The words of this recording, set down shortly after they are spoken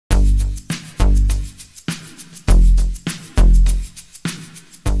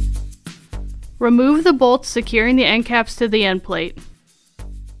Remove the bolts securing the end caps to the end plate.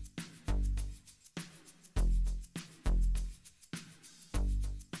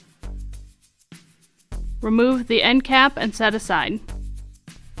 Remove the end cap and set aside.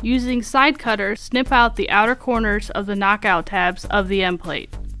 Using side cutter, snip out the outer corners of the knockout tabs of the end plate.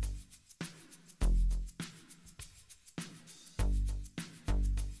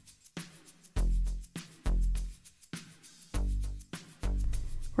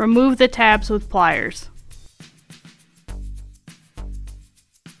 Remove the tabs with pliers.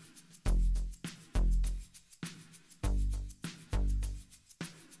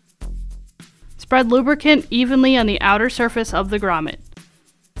 Spread lubricant evenly on the outer surface of the grommet.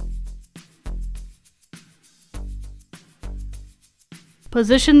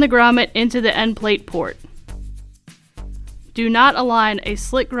 Position the grommet into the end plate port. Do not align a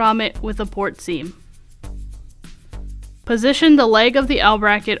slit grommet with a port seam. Position the leg of the L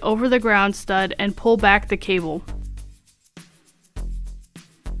bracket over the ground stud and pull back the cable.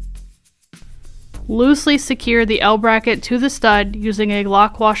 Loosely secure the L bracket to the stud using a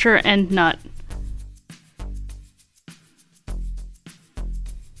lock washer and nut.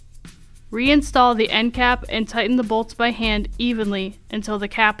 Reinstall the end cap and tighten the bolts by hand evenly until the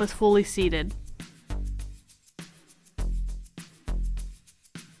cap is fully seated.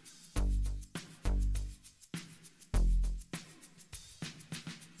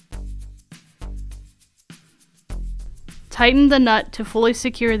 Tighten the nut to fully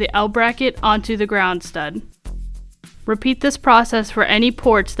secure the L bracket onto the ground stud. Repeat this process for any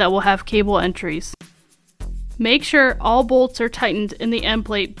ports that will have cable entries. Make sure all bolts are tightened in the end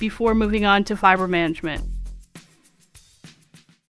plate before moving on to fiber management.